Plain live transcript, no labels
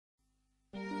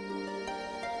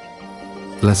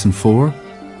Lesson 4,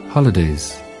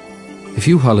 Holidays. If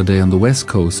you holiday on the West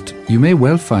Coast, you may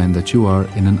well find that you are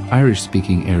in an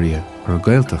Irish-speaking area or a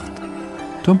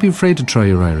Gaeltacht. Don't be afraid to try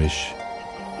your Irish.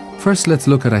 First, let's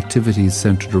look at activities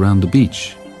centred around the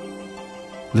beach.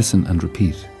 Listen and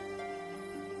repeat.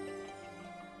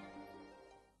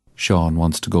 Sean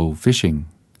wants to go fishing.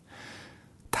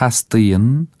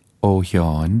 Tastíonn ó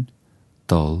Sheán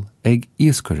dul ag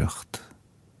iascaireacht.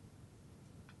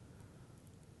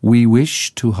 We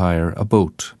wish to hire a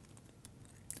boat.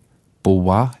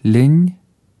 Bua linn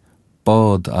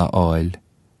bád a áil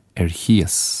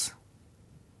chias.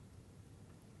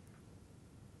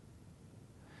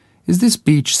 Is this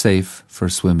beach safe for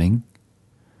swimming?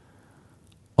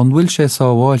 An bhfuil sé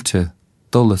sábháilte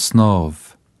dul a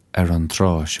snámh an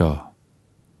trá seo.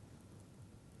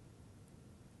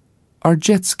 Are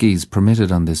jet skis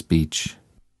permitted on this beach?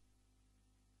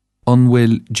 An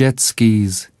bhfuil jet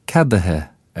skis cadathe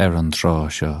an trá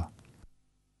seo.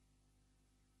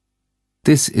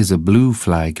 This is a blue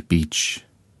flag beach.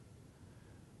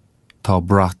 Tá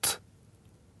brat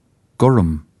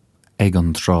gurm ag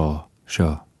an trá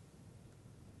seo.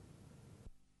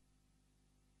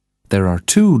 There are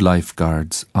 2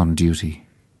 lifeguards on duty.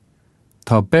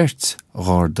 Tá bert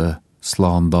gharda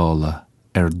slándála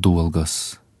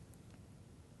dúalgas.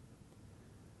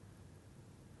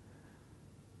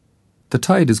 The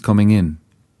tide is coming in.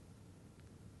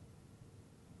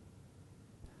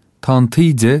 Tá an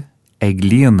tíde ag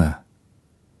líana.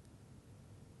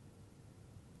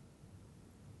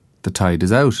 The tide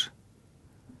is out.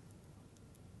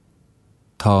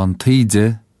 Tá an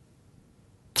tíde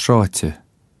tráite.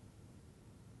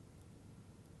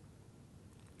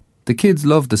 The kids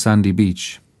love the sandy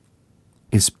beach.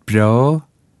 Is breá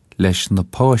leis na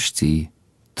páistí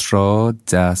trá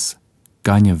deas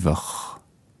gainneamhach.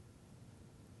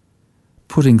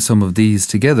 Putting some of these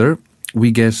together, we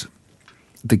get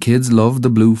the kids love the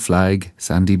blue flag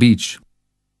sandy beach.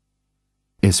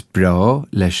 Is breá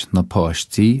leis na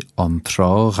páistí an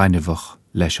trá gainneamhach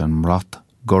leis an mrat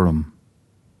gurm.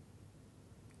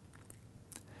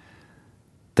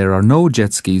 There are no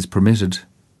jet skis permitted,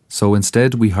 so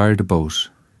instead we hired a boat.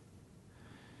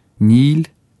 Níl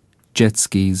jet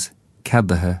skis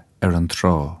cadathe an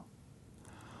trá.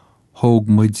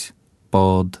 Thógmuid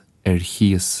bád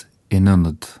chias in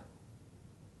anad.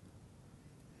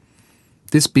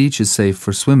 This beach is safe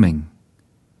for swimming.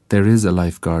 There is a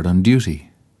lifeguard on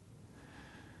duty.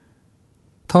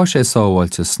 Tá sé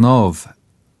sábháilte snámh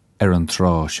an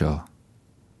trá seo.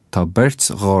 Tá bert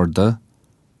gharda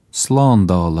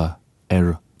slándála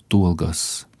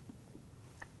dúalgas.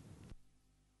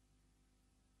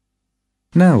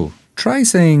 Now, try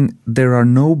saying there are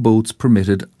no boats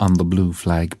permitted on the blue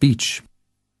flag beach.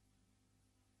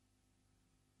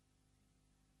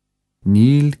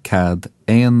 Níl cad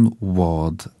éon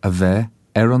bhád a bheith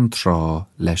an trá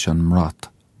leis an mrat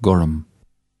gurm.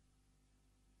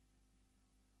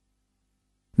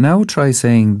 Now try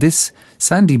saying this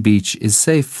sandy beach is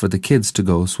safe for the kids to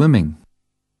go swimming.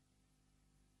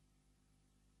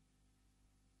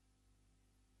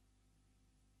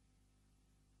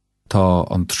 Tá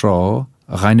an trá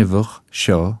gainneamhach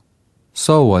seo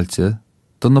sábháilte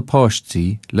don na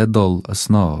páistí le dul a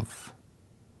snámh.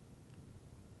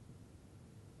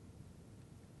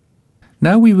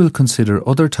 Now we will consider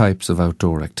other types of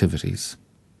outdoor activities.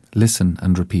 Listen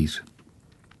and repeat.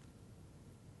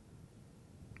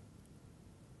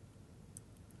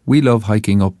 We love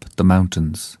hiking up the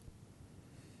mountains.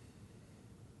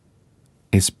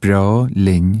 Is breá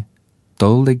linn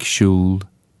dul ag siúl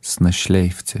sna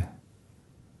sléifte.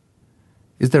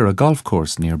 Is there a golf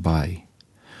course nearby?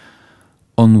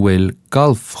 An bhfuil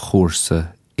golf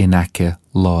chomharsa in aice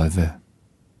láimhe.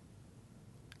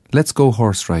 Let's go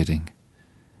horse riding.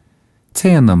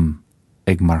 Téanam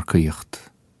ag marcaíocht.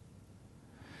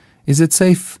 Is it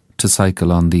safe to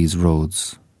cycle on these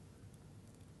roads?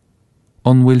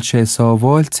 An bhfuil sé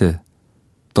sábháilte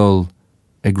dul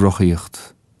ag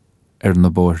rochaíocht na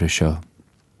bóithre seo.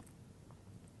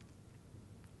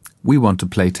 We want to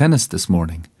play tennis this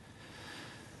morning.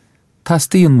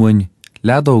 Tastíonn muin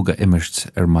leadóga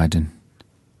imirt maidin.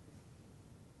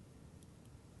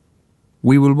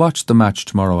 We will watch the match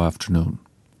tomorrow afternoon.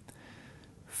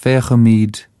 Fécha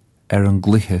míd an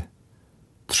gluthe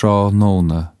trá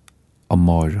nóna a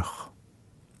máireach.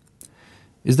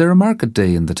 Is there a market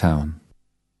day in the town?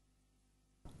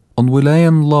 An bhfuil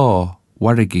éon lá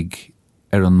warigig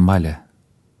an maile.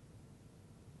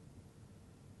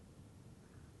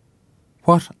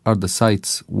 What are the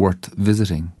sites worth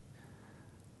visiting?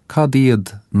 Cad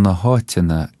iad na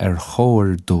háiteanna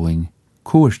chóir dóin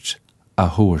cuairt a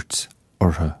thuairt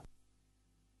orthu.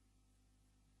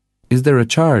 Is there a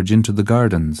charge into the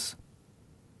gardens?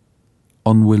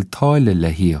 An bhfuil táille le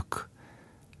hiac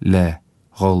le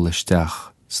ghallaisteach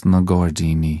sna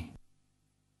Gardaíní.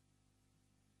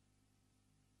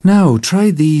 Now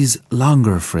try these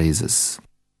longer phrases.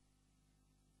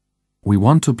 We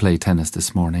want to play tennis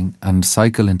this morning and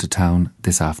cycle into town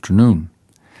this afternoon.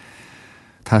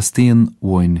 Tastíonn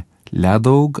bhain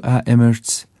leadóg a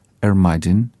imirt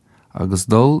maidin agus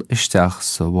dul isteach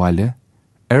sa bhaile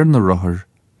na rothair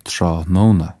trá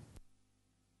nóna.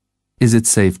 Is it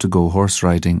safe to go horse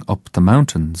riding up the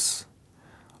mountains?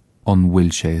 An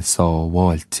bhfuil sé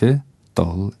sábháilte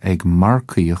dul ag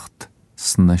marcaíocht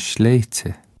sna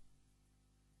sléite.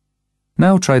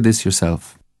 Now try this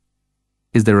yourself.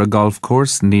 Is there a golf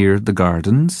course near the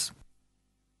gardens?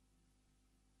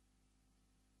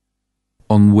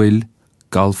 An bhfuil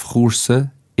golf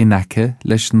chúrsa inache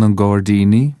leis na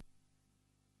Gardaíní?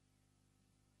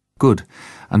 Good.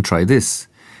 And try this.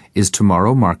 Is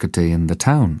tomorrow market day in the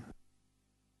town?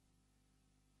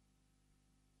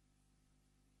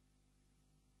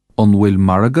 An bhfuil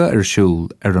marga siúl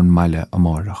an maile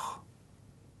amárach.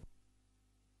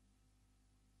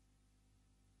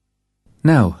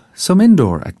 Now, some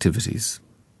indoor activities.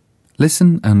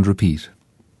 Listen and repeat.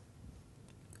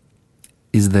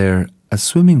 Is there a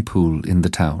swimming pool in the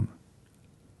town?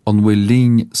 An bhfuil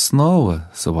lín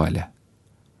snámha sa bhaile?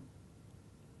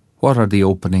 What are the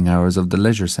opening hours of the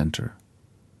leisure centre?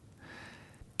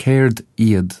 Céird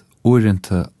iad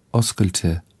uaireanta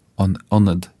oscailte an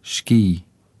ionad ski?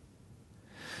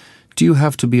 Do you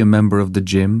have to be a member of the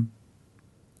gym?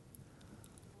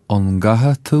 An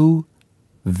gcatha tú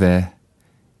bheith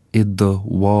I do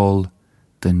wall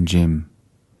den gym.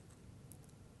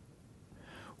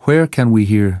 Where can we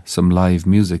hear some live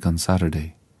music on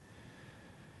Saturday?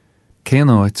 Cén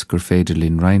áit gur féidir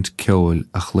lín roinnt ceoil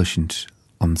a chluisint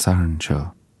an sathern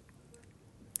seo?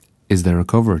 Is there a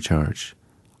cover charge?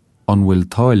 An bhfuil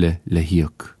táille le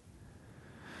hiac?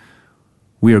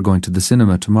 We are going to the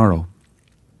cinema tomorrow.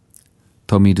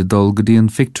 Tá míad dul go dtí an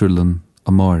fictúrlann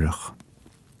amárach.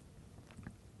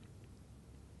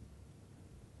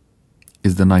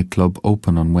 Is the nightclub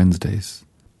open on Wednesdays?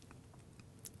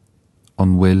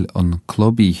 An bhfuil an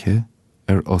clubíthe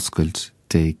oscailt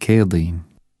dé céadaoin?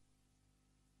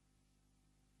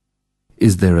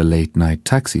 Is there a late night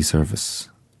taxi service?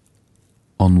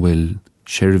 An bhfuil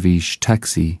seirbhís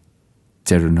taxi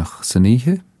deireanach san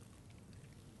oíche?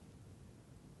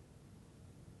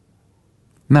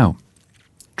 Now,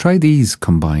 try these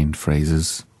combined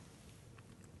phrases.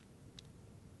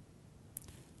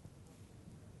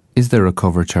 Is there a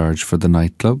cover charge for the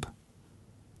nightclub?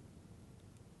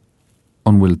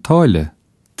 An bhfuil táille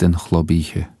den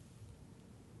chlubíthe?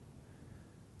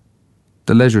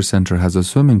 The leisure centre has a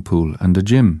swimming pool and a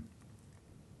gym.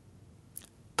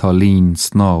 Tá lín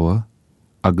snámha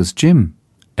agus gym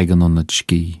ag an ionad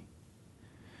ski.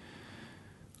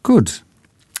 Good.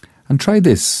 And try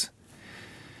this.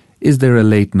 Is there a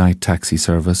late night taxi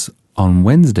service on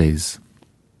Wednesdays?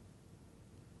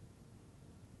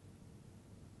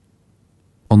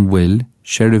 An bhfuil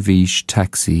seirbhís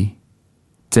taxi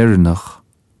deireanach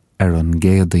an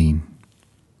gcéadaoin?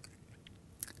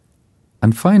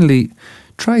 And finally,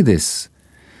 try this.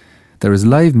 There is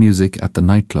live music at the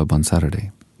nightclub on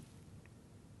Saturday.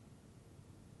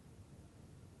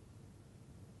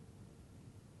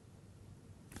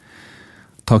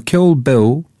 Tá ceol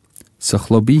beo sa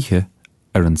chlubíthe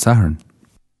an sathern.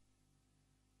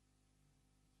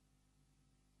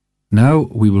 Now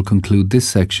we will conclude this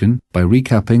section by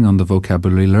recapping on the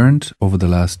vocabulary learned over the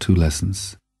last 2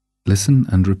 lessons. Listen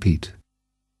and repeat.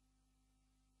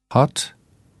 Hot,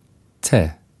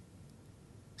 te.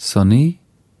 Sunny,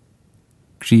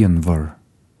 grianmhar.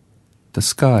 The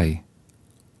sky,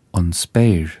 an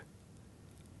spéir.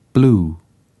 Blue,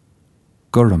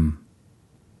 gurm.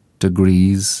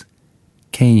 Degrees,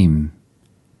 came.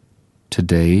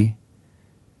 Today,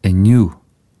 inniu.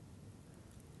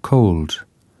 Cold,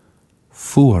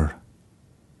 fuair.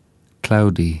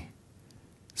 Cloudy,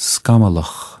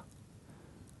 scamalach.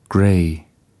 Grey,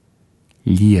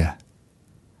 lia.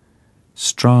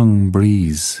 Strong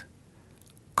breeze,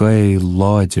 gay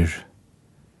láidir.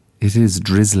 It is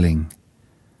drizzling.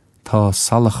 Tá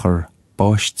salachar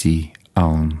báistí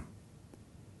ann.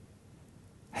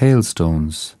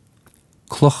 Hailstones,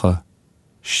 clocha,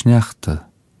 sneachta.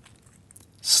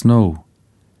 Snow,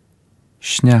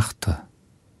 sneachta.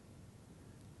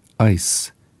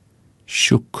 Ice,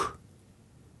 shook.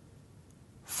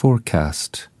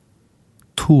 Forecast,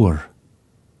 tour.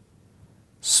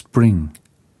 Spring,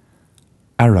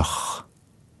 arach.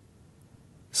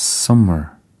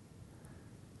 Summer,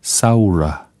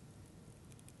 saura.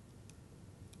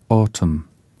 autumn,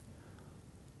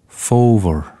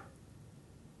 fómhar,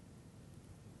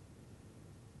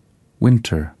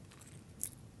 winter,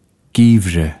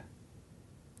 gíomhre,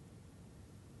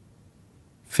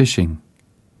 fishing,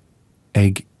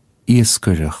 ag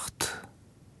iascaireacht,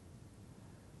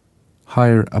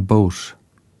 hire a boat,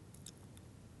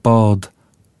 bád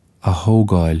a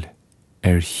thógáil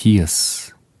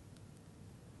thíos,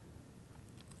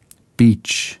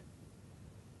 beach,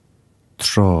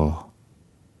 trá,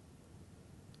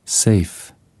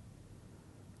 safe,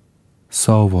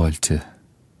 sábháilte,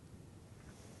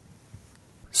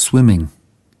 swimming,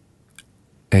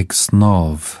 ag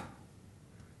snámh,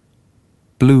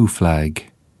 blue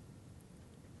flag,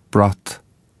 brat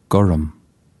gorum,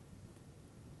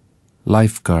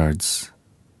 lifeguards,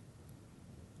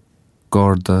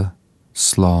 Garda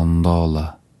slán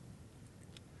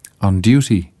on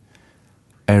duty,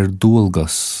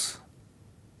 dúilgas,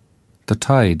 the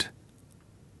tide,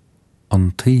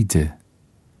 an taide,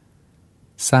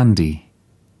 sandy,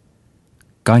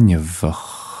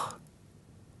 gainneamhach,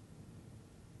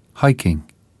 hiking,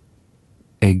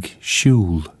 ag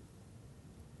siúl,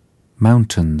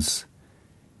 mountains,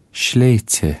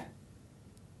 sléite,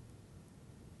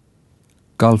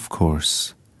 golf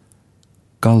course,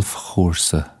 golf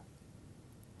chomharsa,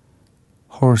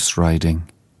 horse riding,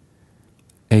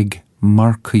 ag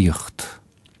marcaíocht,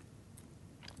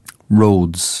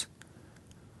 roads,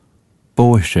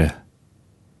 bóithre,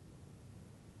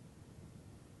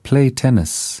 play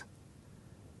tennis,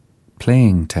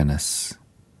 playing tennis,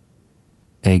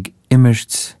 ag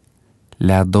imirt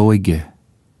leadóige,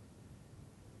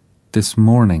 this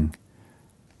morning,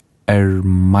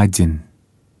 maidin,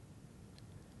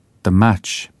 the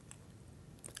match,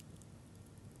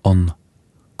 on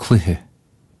cluiche,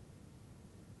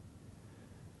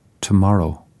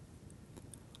 tomorrow,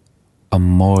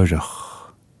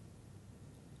 amárach,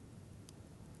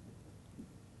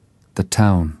 the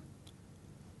town,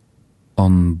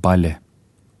 on baile,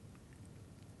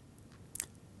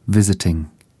 visiting,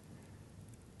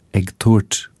 ag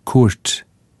tuairt cuairt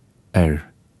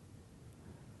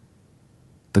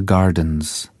the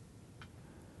gardens,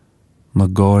 na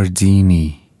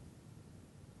gáirdaoine,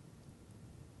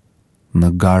 na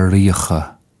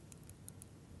garíocha,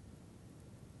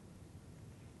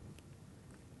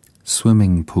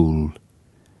 swimming pool,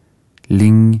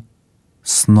 ling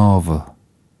snámha,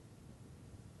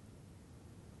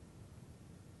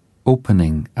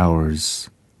 opening hours,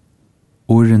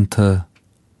 uaireanta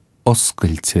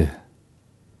oscailte,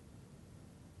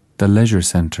 the leisure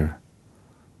centre,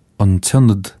 an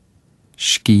tionad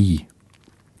ski,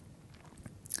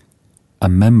 a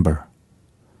member,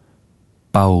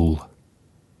 bowl,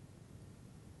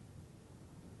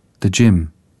 the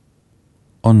gym,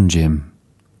 on gym,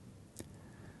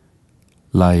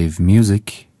 live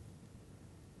music,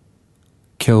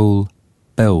 ceol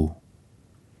bow,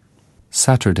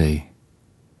 Saturday,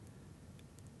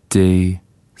 day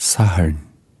saharn,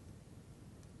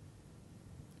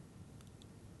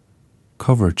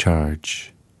 cover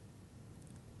charge,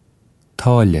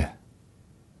 táille,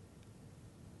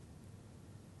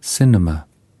 cinema,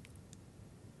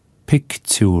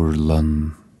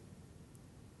 picturelan,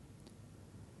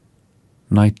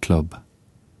 nightclub,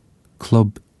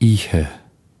 club ihe,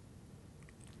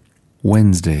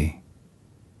 Wednesday,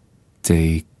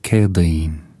 day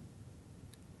céadaoin,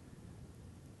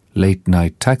 late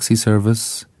night taxi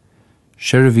service,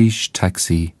 Sherivish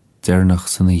taxi dernach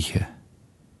san oíche.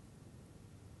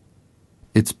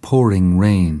 It's pouring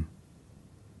rain.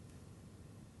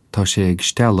 Tá sé ag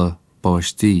stella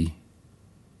báistí.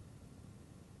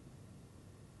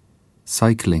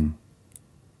 Cycling,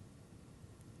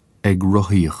 ag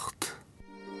rothaíocht.